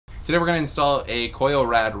Today we're going to install a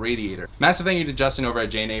Koyorad Radiator. Massive thank you to Justin over at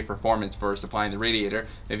JNA Performance for supplying the radiator.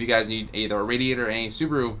 If you guys need either a radiator, any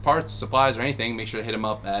Subaru parts, supplies, or anything, make sure to hit him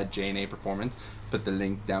up at JNA Performance. Put the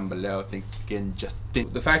link down below. Thanks again,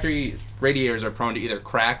 Justin. The factory radiators are prone to either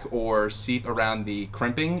crack or seep around the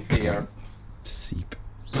crimping. They are seepage.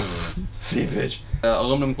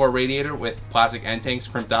 Aluminum core radiator with plastic end tanks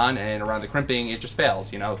crimped on, and around the crimping it just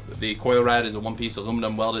fails. You know, the Koyorad is a one-piece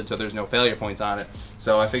aluminum welded, so there's no failure points on it.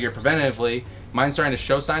 So I figured preventatively, mine's starting to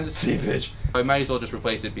show signs of seepage. I might as well just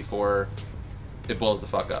replace it before it blows the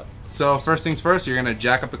fuck up. So first things first, you're gonna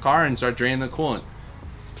jack up the car and start draining the coolant.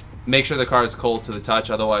 Make sure the car is cold to the touch,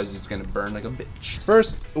 otherwise it's gonna burn like a bitch.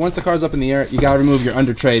 First, once the car's up in the air, you gotta remove your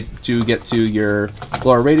under tray to get to your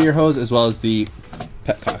lower radiator hose as well as the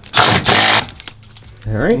petcock.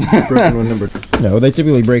 All right, broken one number. No, they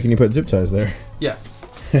typically break and you put zip ties there. Yes.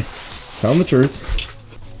 Tell them the truth.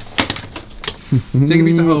 Take a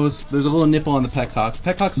piece of hose. There's a little nipple on the petcock.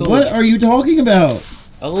 Petcock's a What are you talking about?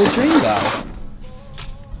 A little drain valve.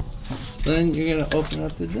 Then you're gonna open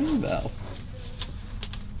up the drain valve.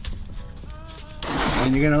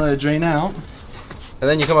 And you're gonna let it drain out. And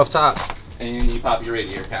then you come up top and you pop your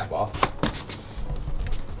radiator cap off.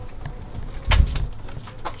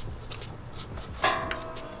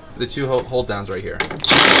 The two hold downs right here.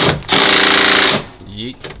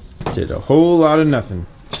 Yeet. Did a whole lot of nothing.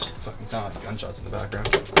 Fucking sound like gunshots in the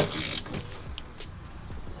background.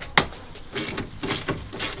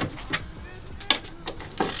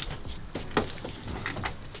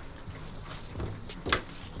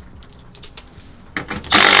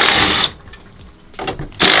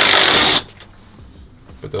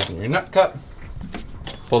 Put those in your nut cup.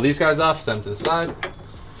 Pull these guys off, set them to the side.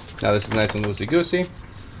 Now this is nice and loosey-goosey.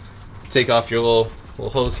 Take off your little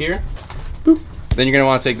hose here. Boop. Then you're gonna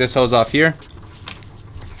want to take this hose off here.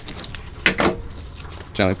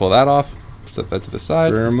 Gently pull that off. Set that to the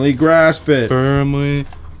side. Firmly grasp it. Firmly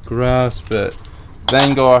grasp it.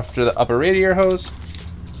 Then go after the upper radiator hose.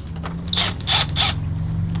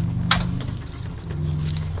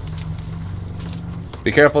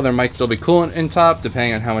 Be careful, there might still be coolant in top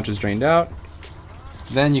depending on how much is drained out.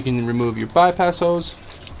 Then you can remove your bypass hose,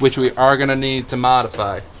 which we are gonna need to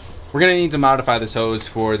modify. We're gonna need to modify this hose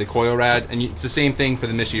for the Koyorad, and it's the same thing for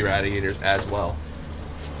the Michi radiators as well.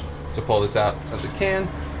 So pull this out of the can.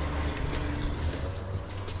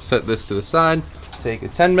 Set this to the side. Take a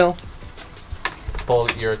 10 mil. Pull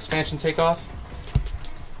your expansion tank off.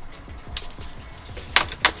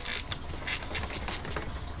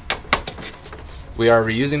 We are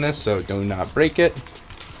reusing this, so do not break it.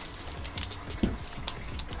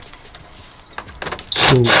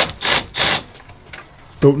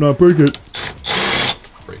 Don't not break it.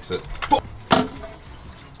 Breaks it.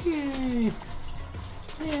 Yay.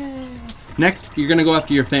 Yay. Next, you're gonna go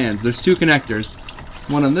after your fans. There's two connectors.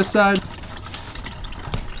 One on this side,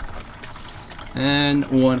 and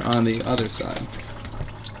one on the other side.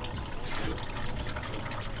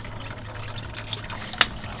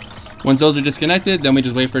 Once those are disconnected, then we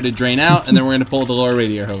just wait for it to drain out, and then we're gonna pull the lower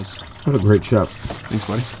radiator hose. What a great shot. Thanks,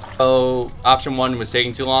 buddy. So option one was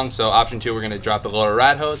taking too long, so option two, we're gonna drop the lower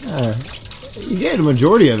rad hose. You get a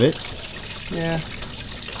majority of it. Yeah.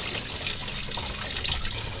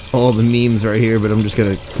 All the memes right here, but I'm just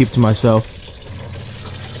gonna keep to myself.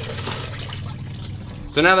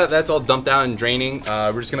 So now that that's all dumped out and draining,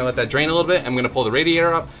 we're just gonna let that drain a little bit. I'm gonna pull the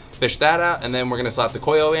radiator up, fish that out, and then we're gonna slap the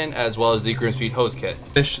Koyo in as well as the Grimmspeed Hose Kit.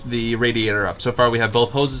 Fish the radiator up. So far we have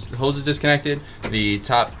both hoses disconnected, the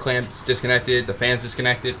top clamps disconnected, the fans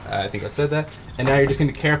disconnected. I think I said that. And now you're just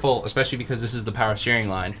gonna be careful, especially because this is the power steering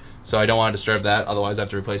line. So I don't wanna disturb that, otherwise I have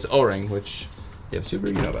to replace the O-ring, which you have Subaru,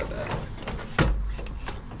 you know about that.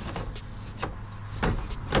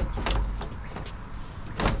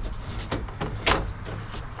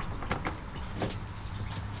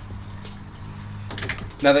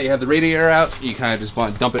 Now that you have the radiator out, you kind of just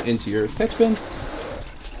want to dump it into your catch bin.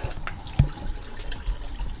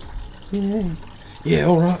 Yeah,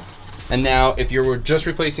 all right. And now, if you were just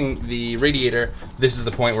replacing the radiator, this is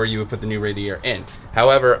the point where you would put the new radiator in.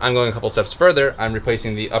 However, I'm going a couple steps further. I'm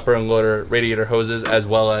replacing the upper and lower radiator hoses as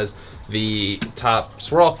well as the top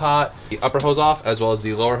swirl pot, the upper hose off, as well as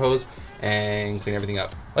the lower hose, and clean everything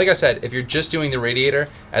up. Like I said, if you're just doing the radiator,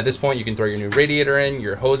 at this point you can throw your new radiator in,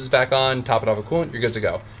 your hose is back on, top it off with coolant, you're good to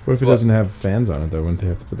go. What if it doesn't have fans on it though? Wouldn't they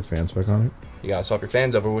have to put the fans back on it? You gotta swap your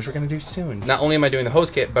fans over, which we're gonna do soon. Not only am I doing the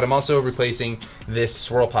hose kit, but I'm also replacing this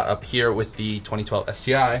swirl pot up here with the 2012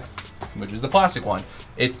 STI, which is the plastic one.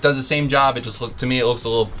 It does the same job, it just to me it looks a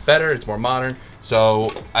little better, it's more modern.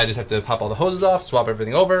 So I just have to pop all the hoses off, swap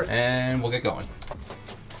everything over, and we'll get going.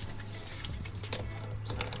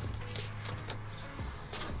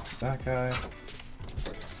 that guy.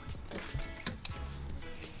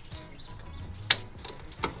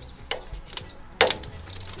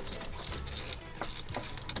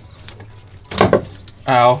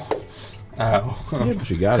 Ow. Ow. Yeah, but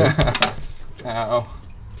you got it. Ow.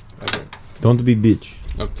 Okay. Don't be bitch.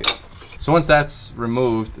 Okay. So once that's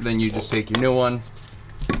removed, then you just take your new one,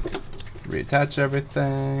 reattach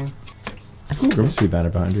everything. Cool Grimmspeed banner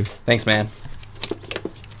behind you. Thanks, man.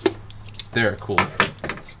 They're cool.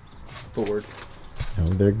 It's forward. No,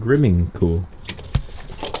 they're grimming cool.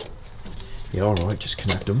 Yeah, alright, just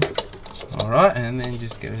connect them. Alright, and then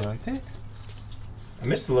just get it like that. I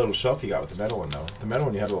missed the little shelf you got with the metal one though. The metal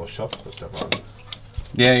one you had a little shelf to put stuff on.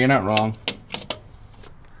 Yeah, you're not wrong.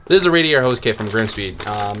 This is a radiator hose kit from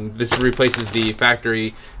Grimmspeed. This replaces the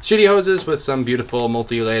factory shitty hoses with some beautiful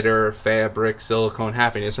multi-layer fabric silicone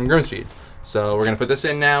happiness from Grimmspeed. So we're gonna put this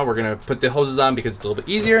in now. We're gonna put the hoses on because it's a little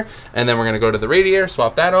bit easier, and then we're gonna go to the radiator,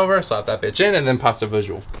 swap that over, slap that bitch in, and then pasta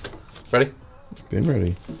visual. Ready? Been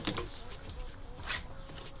ready.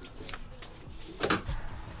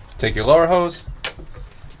 Take your lower hose.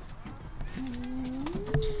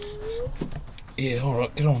 Yeah,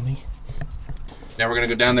 alright, get on me. Now we're gonna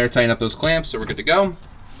go down there, tighten up those clamps, so we're good to go.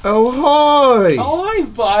 Oh, hi! Hi,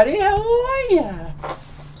 buddy, how are ya?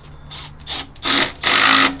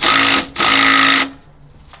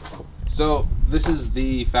 So, this is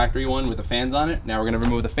the factory one with the fans on it. Now we're gonna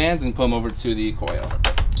remove the fans and put them over to the coil.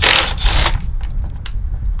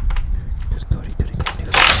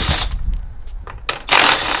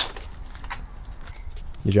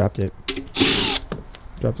 You dropped it.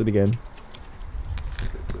 Dropped it again.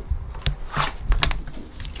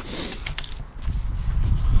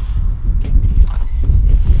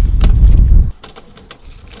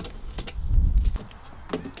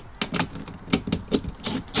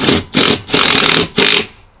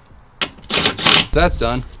 So that's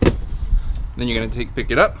done. Then you're gonna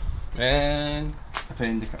pick it up and put it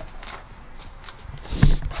in the car.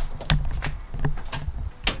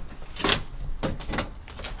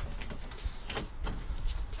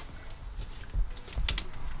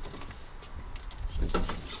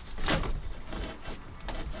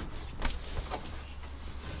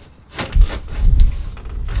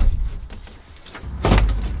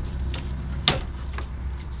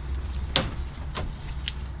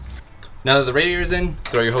 Now that the radiator's in,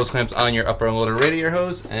 throw your hose clamps on your upper and lower radiator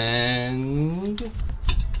hose, and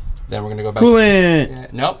then we're gonna go back. Coolant! Yeah,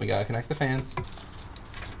 nope, we gotta connect the fans.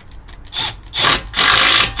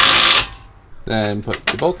 Then put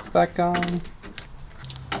the bolts back on.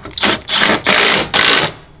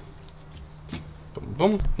 Boom,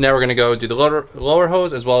 boom. Now we're gonna go do the lower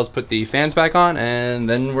hose as well as put the fans back on, and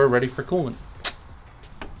then we're ready for coolant.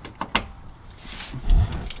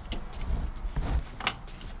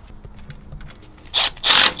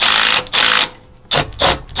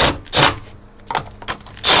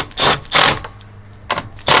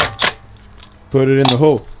 Put it in the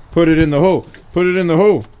hole. Put it in the hole. Put it in the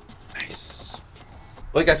hole. Nice.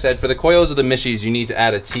 Like I said, for the coils of the Mishies, you need to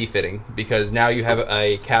add a T-fitting because now you have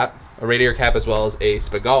a cap, a radiator cap, as well as a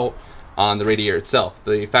spigot on the radiator itself.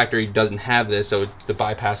 The factory doesn't have this, so the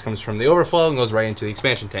bypass comes from the overflow and goes right into the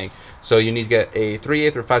expansion tank. So you need to get a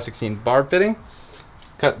 3/8 or 5/16 barb fitting.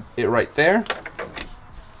 Cut it right there.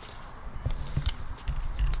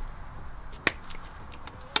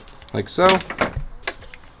 Like so.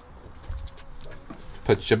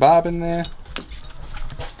 Put your bob in there.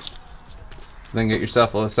 Then get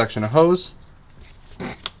yourself a section of hose.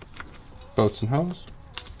 Bolts and hose.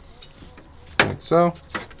 Like so.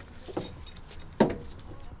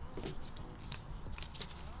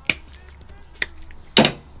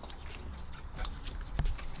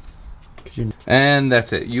 And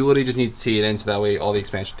that's it. You literally just need to tee it in so that way all the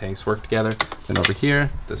expansion tanks work together. Then over here,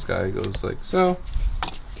 this guy goes like so.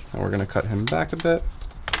 And we're gonna cut him back a bit.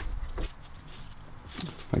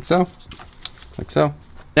 Like so, like so.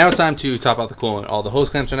 Now it's time to top out the coolant. All the hose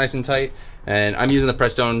clamps are nice and tight, and I'm using the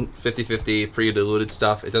Prestone 50/50 pre-diluted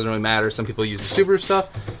stuff. It doesn't really matter. Some people use the Subaru stuff.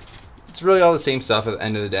 It's really all the same stuff at the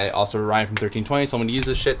end of the day. Also, Ryan from 1320 told me to use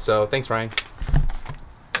this shit, so thanks, Ryan.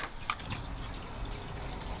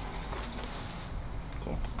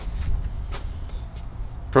 Cool.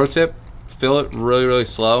 Pro tip, fill it really, really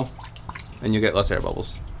slow, and you'll get less air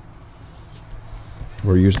bubbles.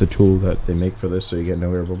 Or use the tool that they make for this so you get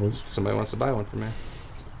no air bubbles. Somebody wants to buy one from me.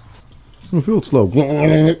 Oh, feel it slow.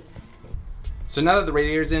 So now that the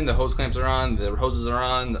radiator's in, the hose clamps are on, the hoses are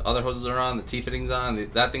on, the other hoses are on, the T-fitting's on,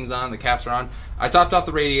 that thing's on, the caps are on. I topped off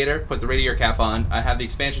the radiator, put the radiator cap on. I have the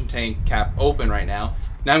expansion tank cap open right now,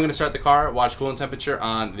 Now I'm going to start the car, watch coolant temperature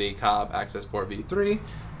on the Cobb access port V3,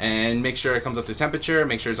 and make sure it comes up to temperature,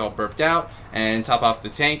 make sure it's all burped out, and top off the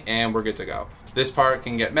tank, and we're good to go. This part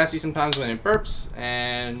can get messy sometimes when it burps,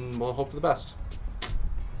 and we'll hope for the best.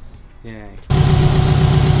 Yay.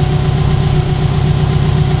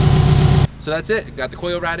 So that's it. Got the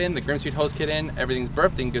Koyorad in, the Grimmspeed Hose Kit in, everything's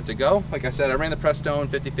burped and good to go. Like I said, I ran the press stone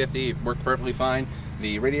 50-50, it worked perfectly fine.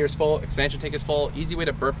 The radiator's full, expansion tank is full. Easy way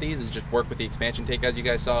to burp these is just work with the expansion tank, as you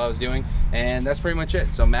guys saw I was doing. And that's pretty much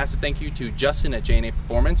it. So massive thank you to Justin at JNA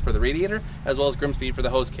Performance for the radiator, as well as Grimmspeed for the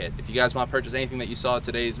hose kit. If you guys want to purchase anything that you saw in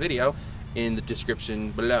today's video, in the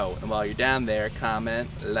description below. And while you're down there, comment,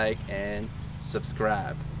 like, and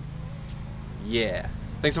subscribe. Yeah.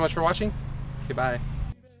 Thanks so much for watching. Goodbye.